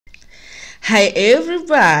Hi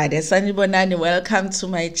everybody, sanibonani. Welcome to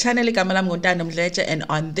my channel. Igama lami Ntando Mdletshe, and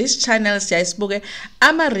on this channel siyasibuke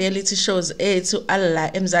ama reality shows ethu alla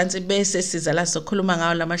eMzansi bese siza la sokhuluma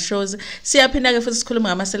ngawo lama shows. Siyaphinda ke futhi sikhuluma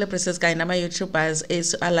ngama celebrities kanye nama YouTubers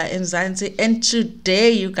ethu alla eMzansi. And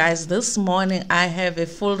today, you guys, this morning I have a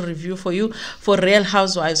full review for you for Real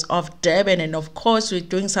Housewives of Durban, and of course we're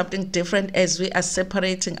doing something different as we are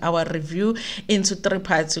separating our review into 3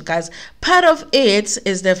 parts, you guys. Part of it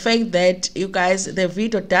is the fact that, you guys, the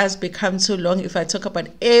video does become too long if I talk about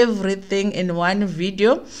everything in one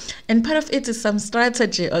video, and part of it is some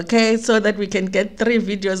strategy, okay, so that we can get 3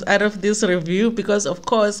 videos out of this review, because of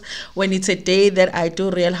course when it's a day that I do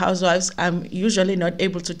Real Housewives, I'm usually not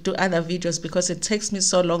able to do other videos because it takes me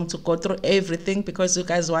so long to go through everything, because you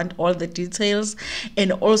guys want all the details,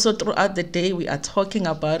 and also throughout the day we are talking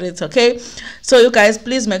about it, okay? So you guys,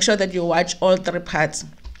 please make sure that you watch all 3 parts.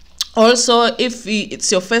 Also, if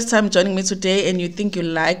it's your first time joining me today and you think you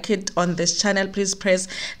like it on this channel, please press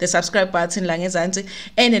the subscribe button la ngezansi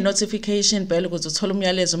and the notification bell ukuze uthole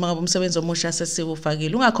umyalezo uma ngabe umsebenzi omusha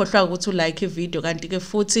sesiwufakile. Ungakhohlwa ukuthi ulike ivideo, kanti ke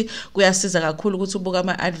futhi kuyasiza kakhulu ukuthi ubuke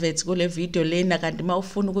ama adverts kule video lena, kanti uma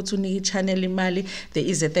ufuna ukuthi unike i-channel imali, there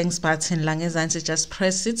is a thanks button la ngezansi. Just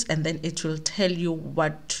press it and then it will tell you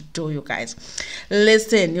what to do, you guys.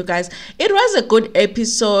 Listen, you guys, it was a good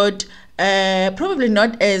episode. Probably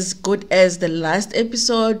not as good as the last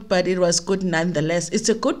episode, but it was good nonetheless. It's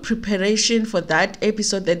a good preparation for that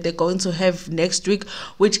episode that they're going to have next week,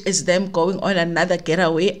 which is them going on another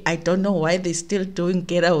getaway. I don't know why they're still doing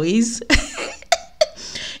getaways.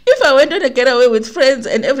 If I went on a getaway with friends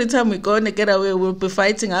and every time we go on a getaway we'll be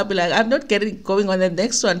fighting, I'll be like, I'm not going on the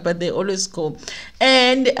next one, but they always go.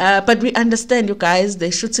 And but we understand, you guys,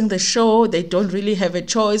 they're shooting the show, they don't really have a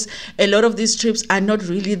choice. A lot of these trips are not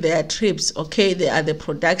really their trips, okay? They are the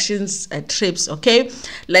production's trips, okay?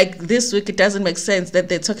 Like this week, it doesn't make sense that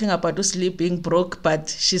they're talking about Usli being broke, but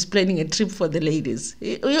she's planning a trip for the ladies.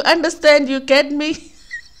 You understand? You get me?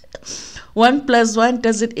 1 + 1,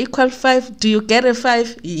 does it equal 5? Do you get a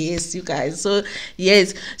 5? Yes, you guys. So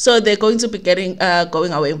yes, so they're going to be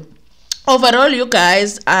going away. Overall, you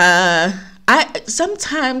guys,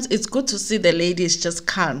 sometimes it's good to see the ladies just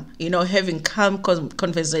calm, you know, having calm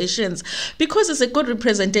conversations, because it's a good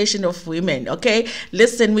representation of women, okay?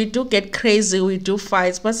 Listen, we do get crazy, we do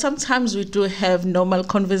fight, but sometimes we do have normal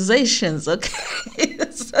conversations, okay?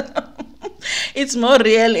 So it's more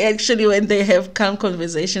real actually when they have calm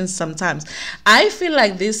conversations sometimes. I feel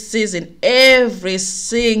like this season, every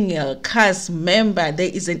single cast member, there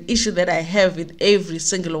is an issue that I have with every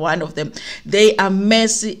single one of them. They are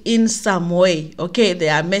messy in some way, okay? They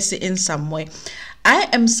are messy in some way. I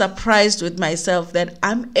am surprised with myself that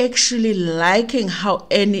I'm actually liking how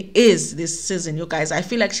Annie is this season, you guys. I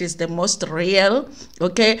feel like she's the most real,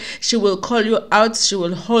 okay? She will call you out. She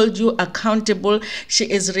will hold you accountable. She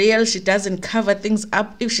is real. She doesn't cover things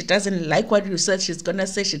up. If she doesn't like what you said, she's gonna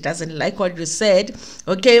say she doesn't like what you said,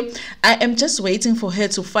 okay? I am just waiting for her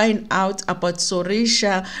to find out about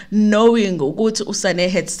Sorisha, knowing ukuthi Usane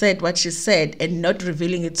had said what she said and not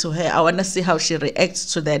revealing it to her. I want to see how she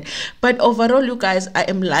reacts to that. But overall, you guys, I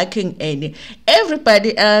am liking Annie.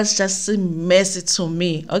 Everybody else just seems messy to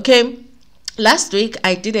me, okay? Last week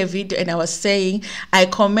I did a video and I was saying I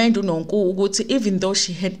commend Unonku ukuthi even though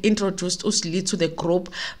she had introduced Usli to the group,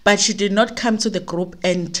 but she did not come to the group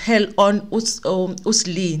and tell on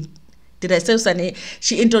Usli. Did I say Usane?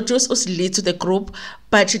 She introduced Usli to the group,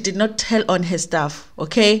 but she did not tell on her staff,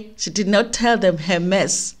 okay? She did not tell them her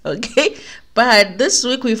mess, okay? But this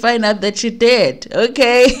week we find out that she did,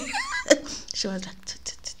 okay? She was like,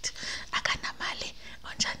 akanamali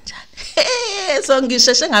onjanjan. So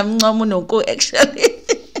ngisheshe ngamncoma uNonku actually.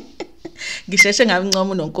 Ngisheshe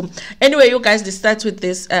ngamncoma uNonku. Anyway, you guys, let's start with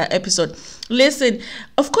this episode. Listen,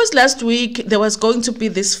 of course last week there was going to be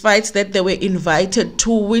this fight that they were invited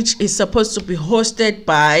to, which is supposed to be hosted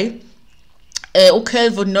by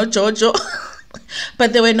Kelvin, not Jojo.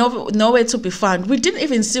 But they were nowhere to be found. We didn't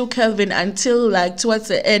even see Kelvin until like towards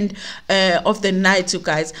the end of the night, you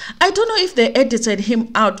guys. I don't know if they edited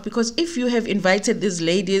him out, because if you have invited these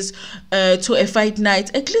ladies to a fight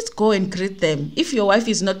night, at least go and greet them. If your wife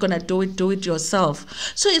is not gonna do it yourself.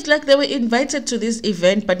 So it's like they were invited to this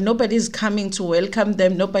event, but nobody's coming to welcome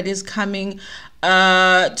them. Nobody's coming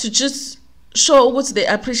to just sure what they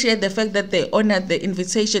appreciate the fact that they honored the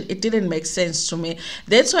invitation. It didn't make sense to me.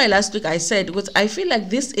 That's why last week I said, because I feel like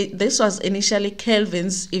this was initially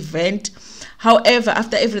Kelvin's event. However,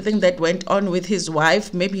 after everything that went on with his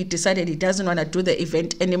wife, maybe he decided he doesn't want to do the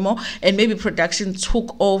event anymore, and maybe production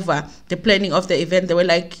took over the planning of the event. They were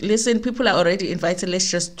like, listen, people are already invited,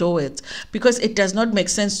 let's just do it. Because it does not make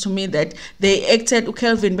sense to me that they acted,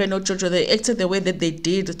 Kelvin, Beno, Jojo, they acted the way that they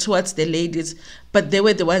did towards the ladies, but they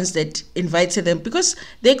were the ones that invited them. Because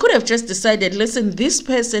they could have just decided, listen, this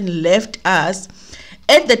person left us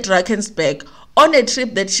at the Drakensberg on a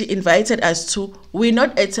trip that she invited us to. We're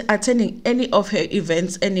not attending any of her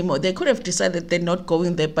events anymore. They could have decided they're not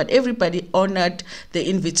going there, but everybody honored the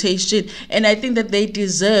invitation. And I think that they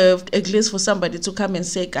deserved at least for somebody to come and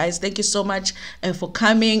say, guys, thank you so much for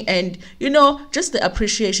coming, and you know, just the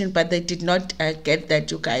appreciation. But they did not get that,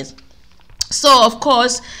 you guys. So of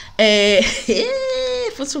course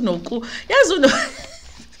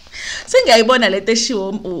sengiyayibona lento eshiwo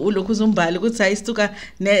ulokhu uzumbali ukuthi ayisuka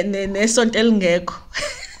nesonto elingekho.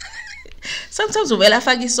 Sometimes uvela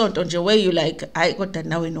afaka isonto nje where you like, hayi kodwa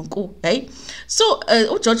nawe nonku, hey. So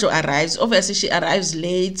uJojo arrives. Obviously she arrives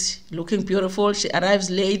late, looking beautiful. She arrives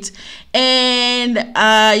late, and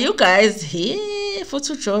you guys here for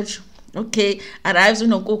Jojo, okay, arrives,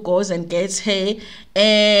 Unonku goes and gets her,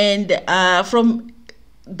 and from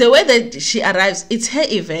the way that she arrives, it's her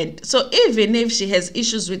event. So even if she has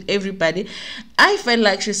issues with everybody, I felt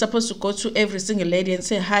like she's supposed to go to every single lady and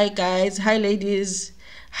say, hi guys, hi ladies,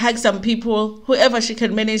 hug some people, whoever she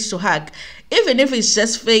can manage to hug. Even if it's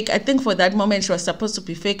just fake, I think for that moment she was supposed to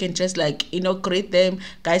be fake and just like, you know, greet them.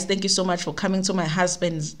 Guys, thank you so much for coming to my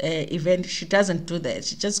husband's event. She doesn't do that.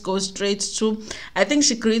 She just goes straight to, I think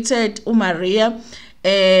she greeted Umaria,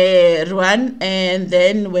 Ruan, and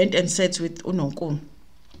then went and sat with Unonku.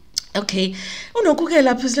 Okay,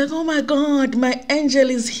 Unokukela is like, oh my God, my angel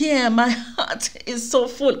is here. My heart is so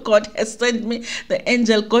full. God has sent me the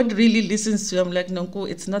angel. God really listens to you. I'm like, Nonku,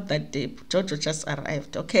 it's not that deep. Jojo just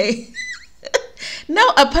arrived, okay?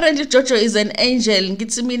 Now, apparently, Jojo is an angel.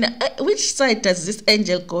 Which side does this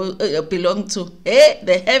angel belong to?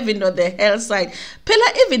 The heaven or the hell side?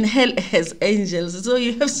 Pella, even hell has angels. So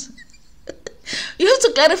you have... You have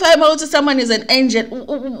to clarify about someone is an angel.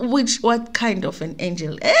 What kind of an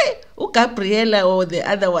angel? Gabriela or the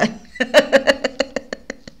other one?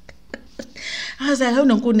 I was like,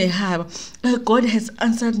 oh, God has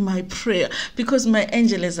answered my prayer because my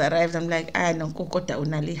angel has arrived. I'm like,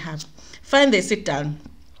 fine, they sit down.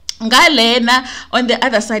 Galena on the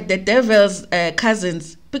other side, the devil's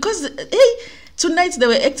cousins. Because, hey, tonight they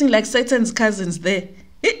were acting like Satan's cousins there.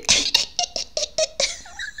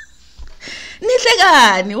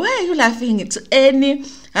 Why are you laughing at any?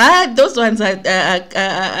 Those ones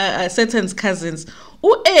are Satan's cousins.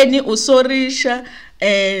 Any Usorisha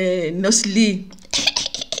Nosli.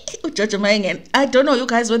 I don't know, you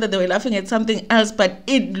guys, whether they were laughing at something else, but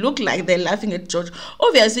it looked like they're laughing at George.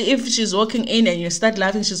 Obviously, if she's walking in and you start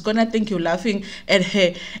laughing, she's gonna think you're laughing at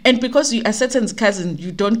her. And because you are Satan's cousin,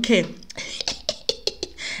 you don't care.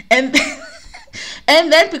 And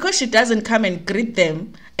then because she doesn't come and greet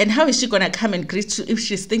them, and how is she going to come and greet you if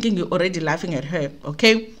she's thinking you're already laughing at her,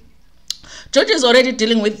 okay? George is already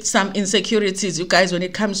dealing with some insecurities, you guys, when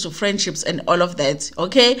it comes to friendships and all of that,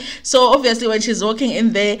 okay? So obviously when she's walking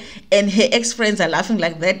in there and her ex-friends are laughing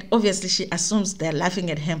like that, obviously she assumes they're laughing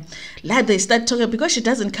at him. Like they start talking, because she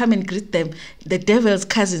doesn't come and greet them, the devil's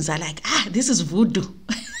cousins are like, this is voodoo.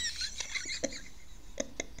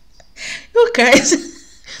 You guys,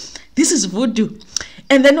 this is voodoo.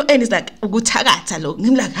 And then N is like, Ugutakata lo.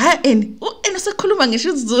 I'm like, N. And it's a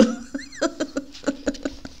Zulu.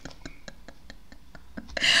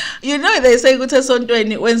 You know, they say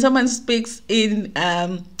when someone speaks in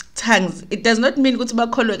tongues, it does not mean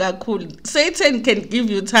Satan can give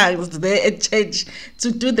you tongues there at church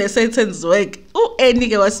to do the Satan's work. N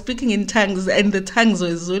was speaking in tongues, and the tongues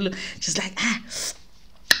were Zulu. She's like,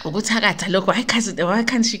 look, why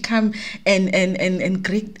can't she come and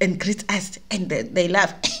greet us? And they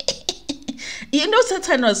laugh. You know,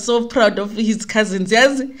 Satan was so proud of his cousins.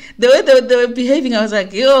 Yes, the way they were behaving, I was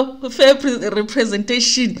like, yo, fair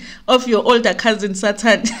representation of your older cousin,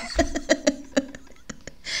 Satan.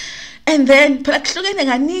 And then,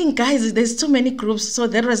 guys, there's too many groups. So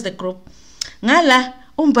there was the group. Ngala,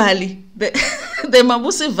 Umbali, the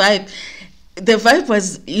Mabusi vibe. The vibe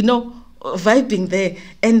was, you know, vibing there.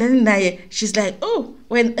 And then she's like,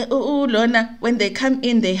 when Lona, when they come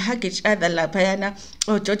in, they hug each other. La Payana,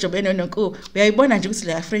 Jojo Beno no, we are born and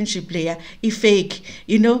a friendship player, fake,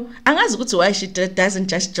 you know. And as good to why she doesn't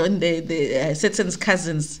just join the Satan's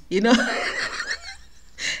cousins, you know.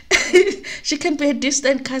 she can be a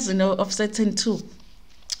distant cousin of certain too.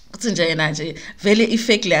 Very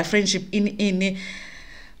effective friendship in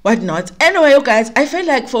whatnot. Anyway, you guys, I felt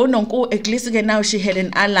like for Nonko, at least again now she had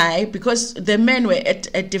an ally, because the men were at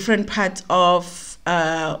a different part of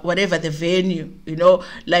whatever the venue, you know,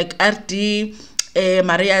 like RD,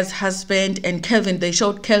 Maria's husband, and Kelvin. They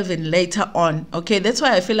showed Kelvin later on. Okay, that's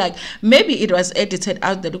why I feel like maybe it was edited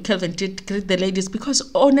out that Kelvin did greet the ladies, because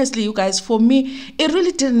honestly, you guys, for me, it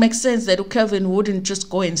really didn't make sense that Kelvin wouldn't just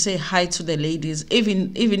go and say hi to the ladies,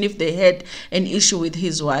 even if they had an issue with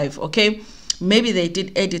his wife. Okay, maybe they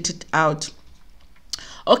did edit it out.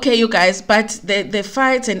 Okay, you guys, but the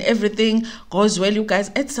fights and everything goes well, you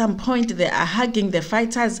guys. At some point, they are hugging the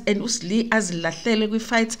fighters, and Usli as lahlele we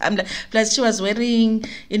fight. Plus, she was wearing,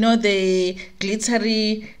 you know, the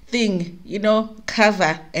glittery thing, you know,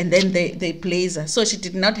 cover, and then the blazer. So she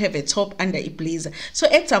did not have a top under a blazer. So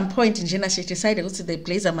at some point in Jena, she decided also the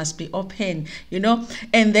blazer must be open, you know.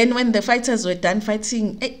 And then when the fighters were done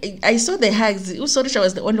fighting, I saw the hugs. Usorisha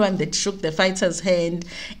was the only one that shook the fighter's hand.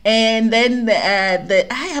 And then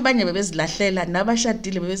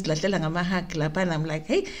I'm like,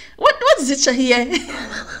 hey, what's it here?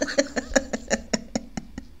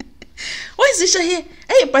 Why is Zisha here?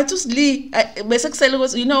 Hey, Patus Lee.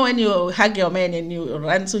 You know, when you hug your man and you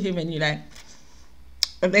run to him and you like,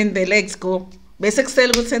 and then the legs go. I'm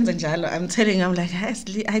telling you, I'm like,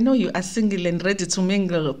 Lee, I know you are single and ready to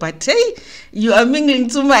mingle, but hey, you are mingling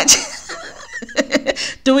too much.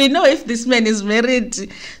 Do we know if this man is married?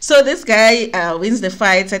 So this guy wins the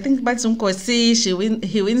fight. I think Batsumkosi,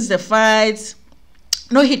 he wins the fight.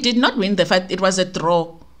 No, he did not win the fight. It was a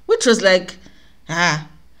draw, which was like,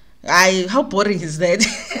 how boring is that?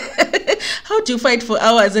 How do you fight for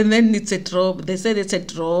hours and then it's a draw? They said it's a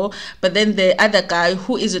draw, but then the other guy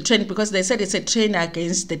who is a trainer, because they said it's a trainer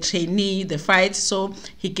against the trainee, the fight, so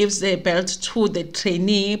he gives the belt to the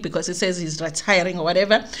trainee because he says he's retiring or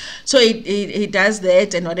whatever. So he does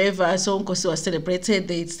that and whatever. So Nkosi was celebrated,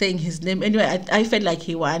 they saying his name. Anyway, I felt like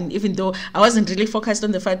he won, even though I wasn't really focused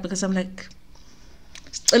on the fight, because I'm like,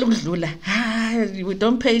 we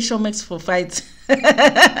don't pay Showmax for fights.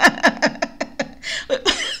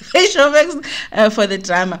 Pay Showmax for the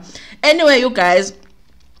drama. Anyway, you guys,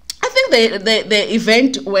 I think the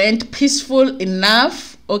event went peaceful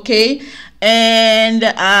enough, okay, and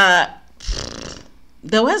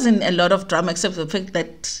there wasn't a lot of drama except for the fact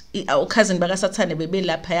that our cousin bakasathane bebe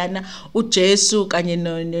laphayana uJesu kanye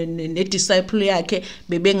ne disciple yakhe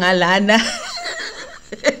bebe ngalana.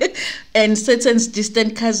 And Satan's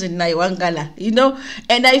distant cousin Naiwangala, you know.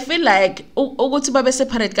 And I feel like ukuthi babe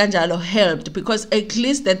separate kanjalo helped, because at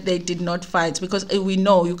least that they did not fight, because we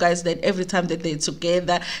know, you guys, that every time that they're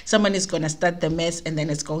together, someone is going to start the mess and then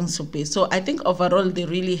it's going to be. So I think overall they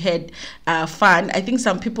really had fun. I think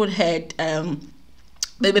some people had on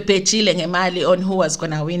who was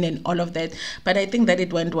gonna win and all of that, but I think that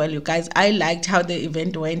it went well, you guys. I liked how the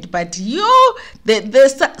event went, but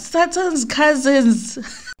the Satan's cousins.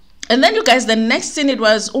 And then, you guys, the next scene, it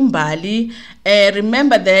was Umbali.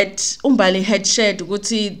 Remember that Umbali had shared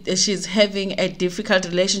Guti, she's having a difficult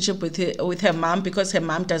relationship with her mom, because her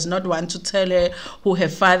mom does not want to tell her who her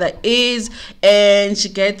father is, and she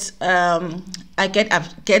gets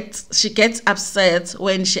she gets upset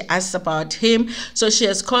when she asks about him. So she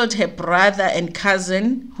has called her brother and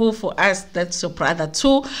cousin, who for us that's your brother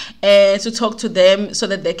too, to talk to them so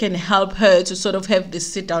that they can help her to sort of have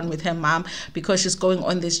this sit down with her mom, because she's going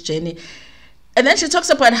on this journey. And then she talks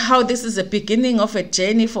about how this is the beginning of a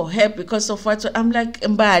journey for her because of what. I'm like,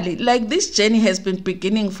 Mbali, like this journey has been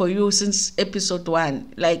beginning for you since episode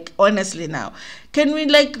 1. Like, honestly now, can we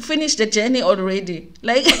like finish the journey already?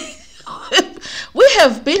 Like, we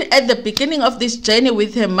have been at the beginning of this journey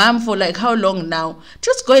with her mom for like how long now?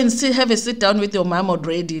 Just go and have a sit down with your mom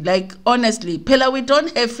already. Like, honestly, Pella, we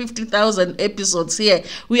don't have 50,000 episodes here.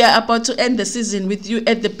 We are about to end the season with you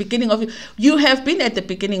at the beginning of it. You have been at the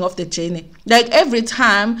beginning of the journey. Like, every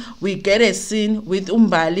time we get a scene with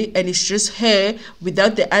Umbali and it's just her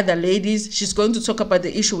without the other ladies, she's going to talk about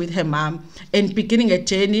the issue with her mom and beginning a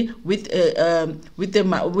journey with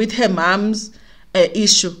her mom's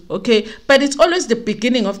issue, okay? But it's always the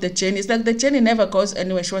beginning of the journey. It's like the journey never goes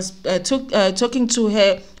anywhere. She was talking to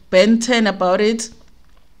her Ben 10 about it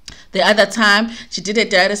the other time. She did a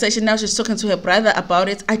diary session. Now she's talking to her brother about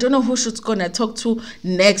it. I don't know who she's gonna talk to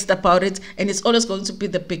next about it, and it's always going to be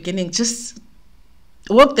the beginning. Just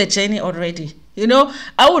walk the journey already, you know.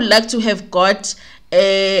 I would like to have got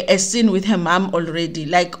a scene with her mom already.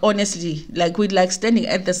 Like, honestly, like we'd like standing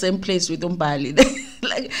at the same place with Umbali.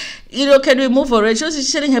 Like, you know, can we move already? She was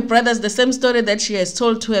sharing her brothers the same story that she has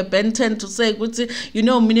told to her Ben 10 to say, you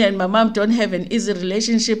know, me and my mom don't have an easy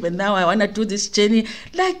relationship and now I want to do this journey.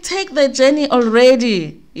 Like, take the journey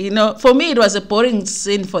already. You know, for me, it was a boring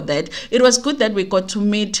scene for that. It was good that we got to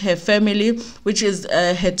meet her family, which is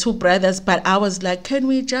her two brothers. But I was like, can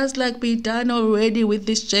we just like be done already with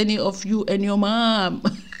this journey of you and your mom?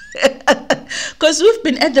 Because we've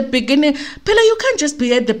been at the beginning. Pella, you can't just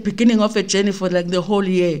be at the beginning of a journey for like the whole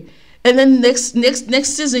year. And then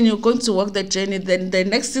next season you're going to walk the journey. Then the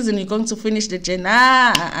next season you're going to finish the journey.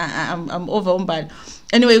 I'm over.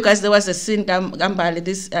 Anyway, you guys, there was a scene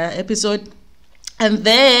this episode. And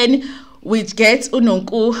then we get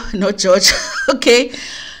Unonku, no George. Okay.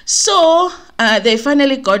 So they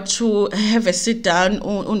finally got to have a sit down,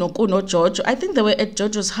 Unonku, no George. I think they were at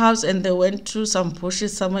George's house and they went to some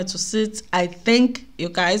bushes somewhere to sit, I think, you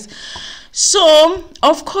guys. So,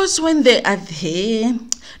 of course, when they are there,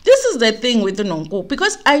 this is the thing with Unonku,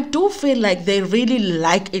 because I do feel like they really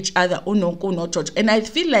like each other, Unonku, no George, and I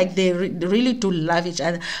feel like they really do love each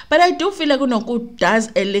other. But I do feel like Unonku does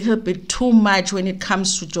a little bit too much when it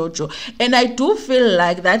comes to Jojo, and I do feel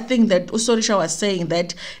like that thing that Usorisha was saying,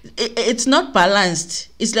 that it's not balanced.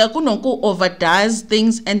 It's like Unonku overdoes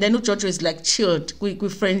things, and then Jojo is like chilled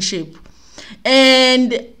with friendship,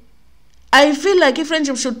 and I feel like a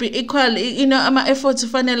friendship should be equal, you know, my efforts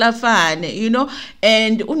fanele afane, you know,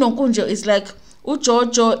 and Unonkunjo is like,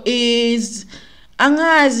 Ujojo is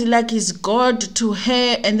angazi like he's God to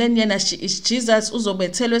her, and then yena she is Jesus,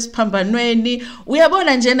 uzobethelwe esiphambanweni.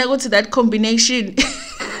 Uyabona njena ukuthi that combination.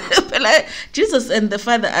 Like, Jesus and the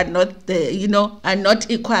Father are not the, you know, are not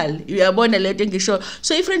equal. Uyabona le nto ngisho.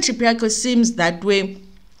 So if friendship yakho seems that way.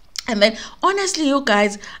 And then, honestly, you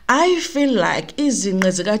guys, I feel like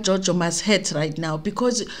Izinqe Jojo must hate right now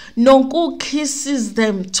because Nonku kisses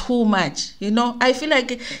them too much. You know, I feel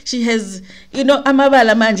like she has, you know,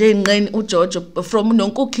 amabala manje inqeni uJojo from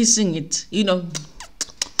Nonku kissing it. You know,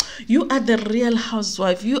 you are the real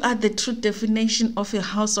housewife. You are the true definition of a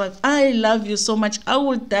housewife. I love you so much. I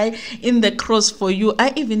will die in the cross for you.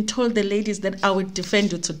 I even told the ladies that I would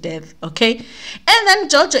defend you to death. Okay? And then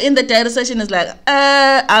Jojo in the diary session is like,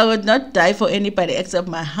 I would not die for anybody except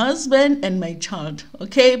my husband and my child.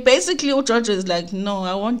 Okay? Basically, Jojo is like, no,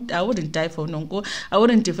 I wouldn't die for Nonku. I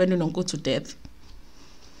wouldn't defend Nonku to death.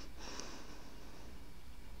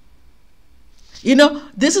 You know,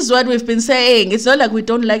 this is what we've been saying. It's not like we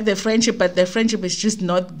don't like the friendship, but the friendship is just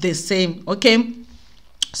not the same. Okay?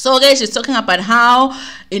 So, okay, she's talking about how,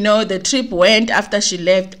 you know, the trip went after she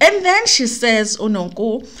left. And then she says,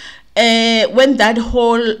 Unonku, when that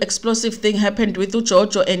whole explosive thing happened with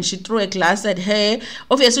Ujojo and she threw a glass at her,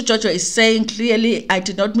 obviously Ujojo is saying clearly, I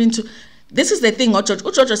did not mean to. This is the thing,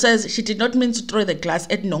 Ujojo says she did not mean to throw the glass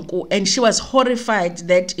at Nonku, and she was horrified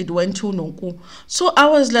that it went to Nonku. So I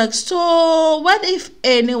was like, so what if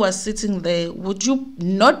Annie was sitting there? Would you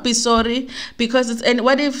not be sorry? Because it's, and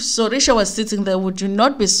what if Sorisha was sitting there? Would you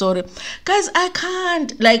not be sorry? Guys, I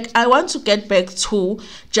can't, like, I want to get back to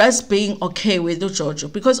just being okay with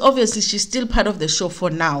Ujojo, because obviously she's still part of the show for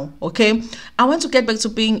now, okay? I want to get back to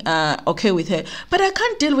being okay with her, but I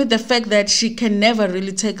can't deal with the fact that she can never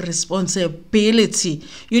really take responsibility,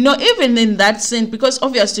 you know, even in that scene, because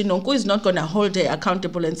obviously Nonku is not going to hold her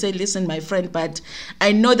accountable and say, listen, my friend, but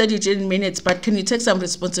I know that you didn't mean it, but can you take some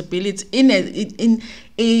responsibility in a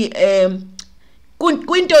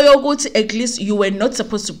at least you were not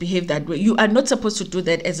supposed to behave that way. You are not supposed to do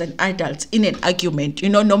that as an adult in an argument. You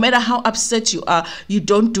know, no matter how upset you are, you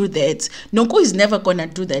don't do that. Nonku is never gonna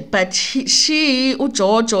do that. But she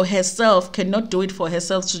Ujojo herself cannot do it for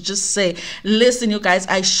herself to just say, listen, you guys,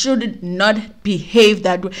 I should not behave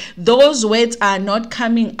that way. Those words are not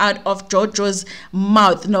coming out of Jojo's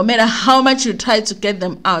mouth, no matter how much you try to get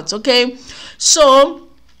them out. Okay, so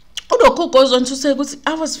Unonku goes on to say,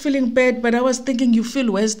 I was feeling bad, but I was thinking you feel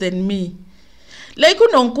worse than me. Like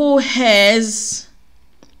Unonku has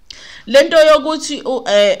lento yokuthi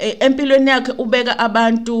empilweni yakhe ubeka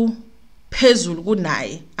abantu phezulu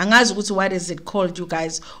kunaye. Angazi ukuthi what is it called, you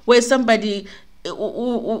guys, where somebody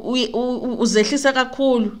uzehlisa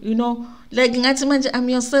kakhulu, you know, like ngathi manje I'm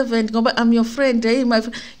your servant ngoba I'm your friend, hey my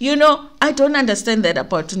you know, I don't understand that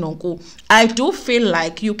about Nonku. I do feel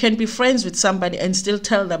like you can be friends with somebody and still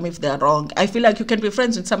tell them if they're wrong. I feel like you can be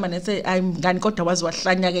friends with someone and say I'm ngani kodwa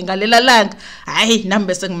waziwahlanya ke ngalela langa hayi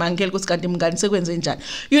nambe sengimangela ukuthi kanti mngani sekwenze njani.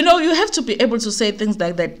 You know, you have to be able to say things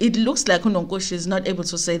like that. It looks like Nonku, she's not able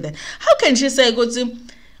to say that. How can she say ukuthi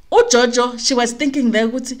Ujojo, she was thinking there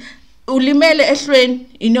ukuthi ulimele ehlweni,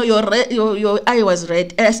 your eye was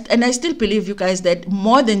red. And I still believe, you guys, that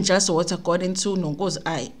more than just water got into Nonko's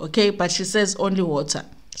eye, okay? But she says only water.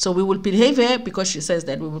 So we will believe her because she says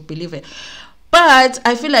that we will believe her. But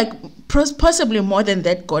I feel like possibly more than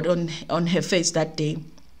that got on her face that day.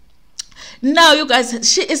 Now, you guys,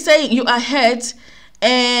 she is saying you are hurt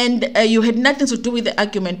and you had nothing to do with the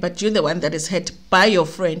argument, but you're the one that is hurt by your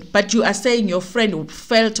friend. But you are saying your friend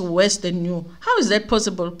felt worse than you. How is that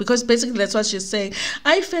possible? Because basically that's what she's saying.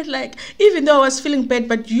 I felt like, even though I was feeling bad,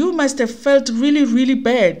 but you must have felt really, really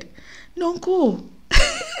bad. Nonko.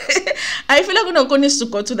 I feel like Nonko needs to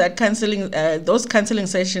go to that those counseling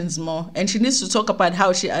sessions more. And she needs to talk about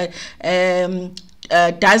how she does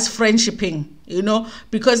friendshipping.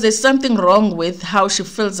 Because there's something wrong with how she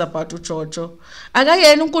feels about uJojo.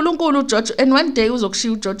 Akayena uNkulunkulu uJojo, and one day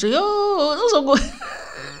uzokushiya uJojo,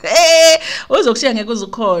 uzokushiya ngeke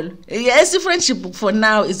uzukholwe. Yes, friendship for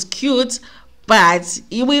now is cute, but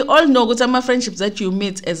we all know that some friendships that you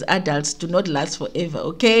meet as adults do not last forever,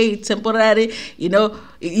 okay? Temporary,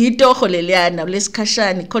 itoho leliana,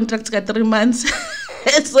 lesikhashana, contract ka 3 months.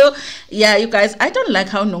 So, yeah, you guys, I don't like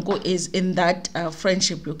how Nonko is in that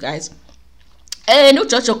friendship, you guys. And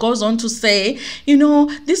uJojo goes on to say,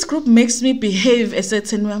 this group makes me behave a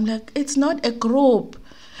certain way. I'm like, it's not a group.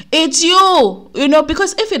 It's you,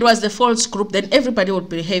 because if it was the false group, then everybody would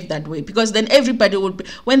behave that way. Because then everybody would be,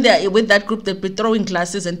 when they're with that group, they'll be throwing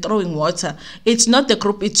glasses and throwing water. It's not the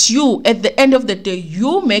group, it's you. At the end of the day,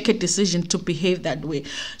 you make a decision to behave that way.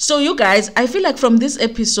 So you guys, I feel like from this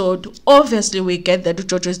episode, obviously we get that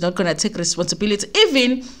uJojo is not going to take responsibility,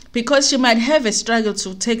 even because she might have a struggle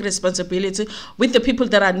to take responsibility with the people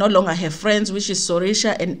that are no longer her friends, which is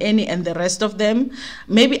Sorisha and Annie and the rest of them.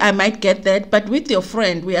 Maybe I might get that, but with your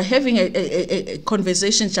friend, we are having a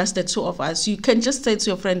conversation, just the two of us. You can just say to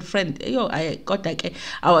your friend, I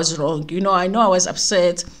was wrong. I know I was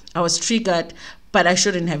upset, I was triggered, but I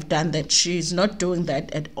shouldn't have done that. She's not doing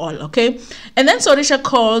that at all, okay? And then Sorisha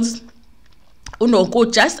calls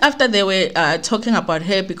Nonko just after they were talking about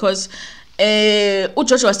her, because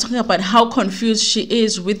uJojo was talking about how confused she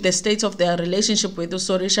is with the state of their relationship with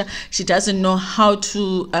Sorisha. She doesn't know how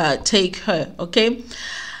to take her, okay?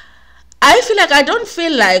 I feel like I don't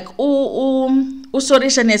feel like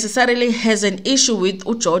Sorisha necessarily has an issue with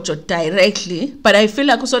uJojo directly, but I feel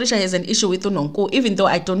like Sorisha has an issue with Nonko, even though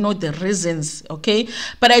I don't know the reasons, okay?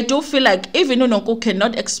 But I do feel like even Nonko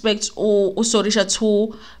cannot expect Sorisha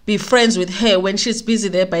to be friends with her when she's busy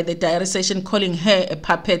there by the diary session calling her a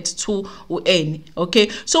puppet to Annie, okay?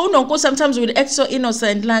 So Nonko sometimes will act so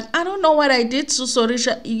innocent, like, I don't know what I did to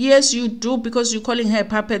Sorisha. Yes, you do, because you're calling her a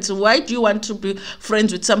puppet. So why do you want to be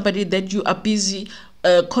friends with somebody that you are busy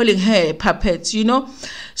calling her a puppet,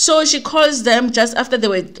 So she calls them just after they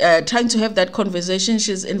were trying to have that conversation.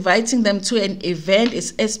 She's inviting them to an event.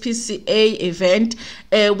 It's SPCA event,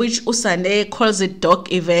 which Usane calls it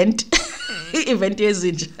dog event. Event is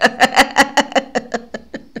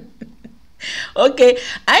okay,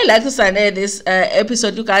 I like Usane this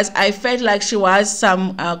episode, you guys. I felt like she was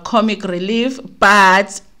some comic relief,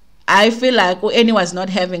 but I feel like Annie was not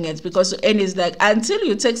having it, because Annie is like, until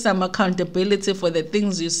you take some accountability for the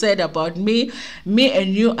things you said about me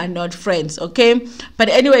and you are not friends, okay? But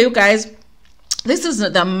anyway, you guys, this is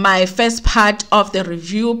my first part of the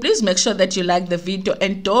review. Please make sure that you like the video,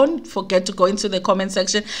 and don't forget to go into the comment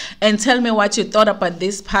section and tell me what you thought about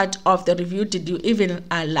this part of the review. Did you even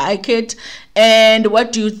like it? And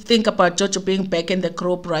what do you think about Jojo being back in the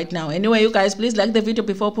group right now? Anyway, you guys, please like the video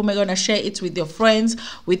before Pumegona, share it with your friends,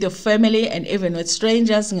 with your family, and even with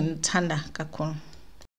strangers. Ntanda kakulu.